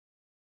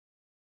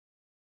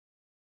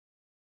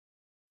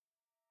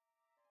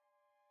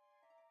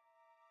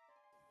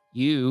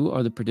You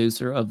are the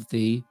producer of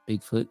the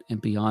Bigfoot and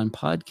Beyond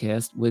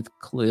podcast with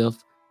Cliff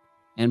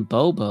and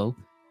Bobo.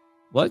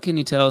 What can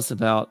you tell us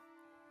about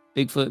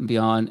Bigfoot and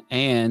Beyond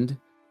and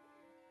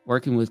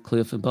working with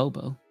Cliff and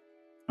Bobo?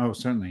 Oh,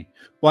 certainly.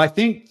 Well, I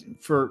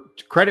think for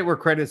credit where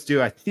credit's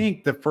due, I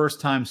think the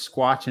first time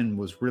Squatchin'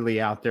 was really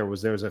out there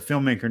was a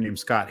filmmaker named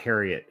Scott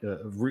Harriet, a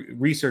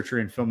researcher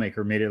and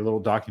filmmaker, made a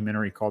little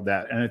documentary called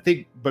that. And I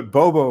think, but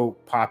Bobo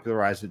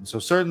popularized it. And so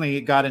certainly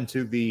it got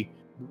into the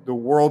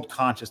world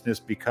consciousness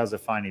because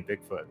of Finding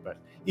Bigfoot. But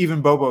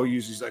even Bobo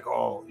usually is like,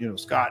 oh,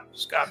 Scott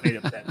made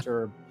up that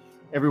term.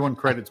 Everyone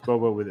credits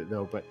Bobo with it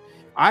though. But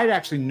I'd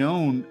actually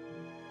known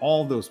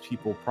all those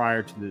people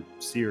prior to the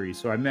series.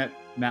 So I met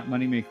Matt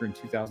Moneymaker in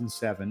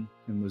 2007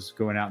 and was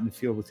going out in the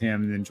field with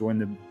him, and then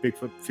joined the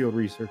Bigfoot Field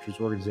Researchers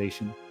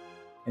Organization.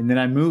 And then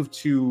I moved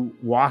to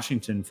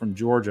Washington from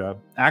Georgia.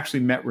 I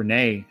actually met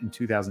Renee in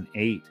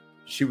 2008.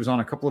 She was on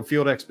a couple of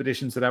field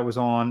expeditions that I was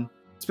on.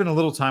 Spent a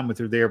little time with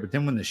her there, but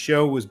then when the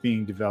show was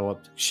being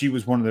developed, she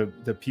was one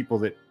of the people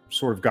that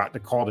sort of got the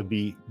call to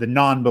be the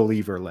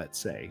non-believer, let's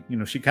say.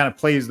 She kind of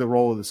plays the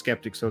role of the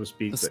skeptic, so to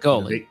speak. The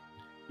Scully.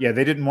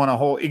 They didn't want a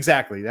whole,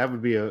 exactly. That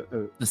would be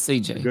the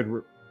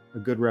CJ. A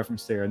good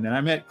reference there. And then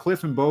I met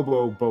Cliff and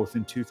Bobo both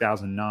in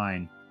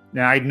 2009.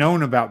 Now, I'd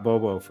known about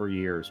Bobo for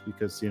years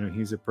because,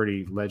 he's a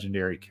pretty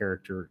legendary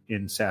character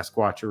in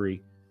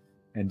Sasquatchery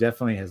and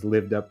definitely has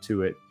lived up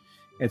to it.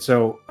 And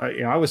so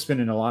I was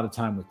spending a lot of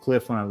time with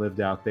Cliff when I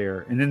lived out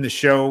there. And then the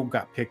show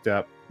got picked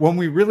up. When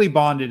we really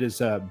bonded is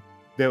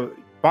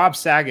Bob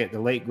Saget, the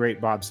late,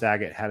 great Bob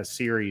Saget, had a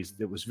series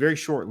that was very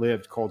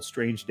short-lived called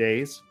Strange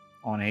Days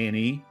on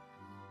A&E.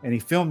 And he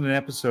filmed an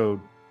episode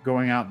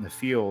going out in the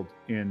field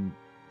in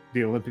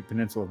the Olympic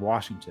Peninsula of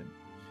Washington.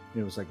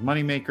 It was like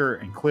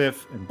Moneymaker and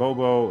Cliff and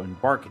Bobo and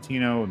Bart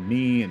Catino and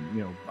me,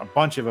 and a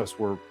bunch of us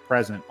were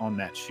present on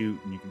that shoot,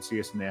 and you can see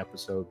us in the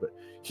episode. But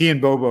he and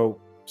Bobo,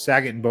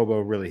 Saget and Bobo,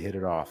 really hit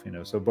it off.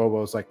 So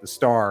Bobo's like the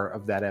star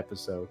of that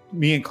episode.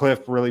 Me and Cliff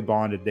really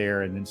bonded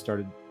there, and then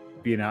started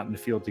being out in the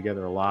field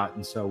together a lot.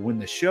 And so when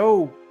the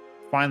show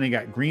finally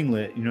got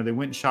greenlit, they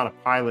went and shot a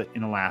pilot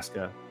in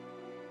Alaska,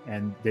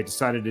 and they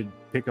decided to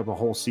pick up a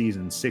whole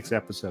season, 6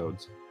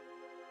 episodes.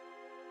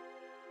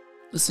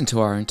 Listen to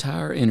our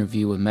entire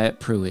interview with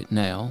Matt Pruitt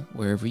now,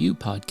 wherever you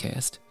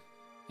podcast.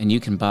 And you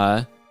can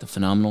buy The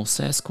Phenomenal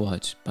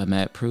Sasquatch by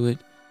Matt Pruitt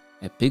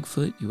at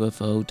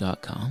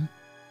BigfootUFO.com.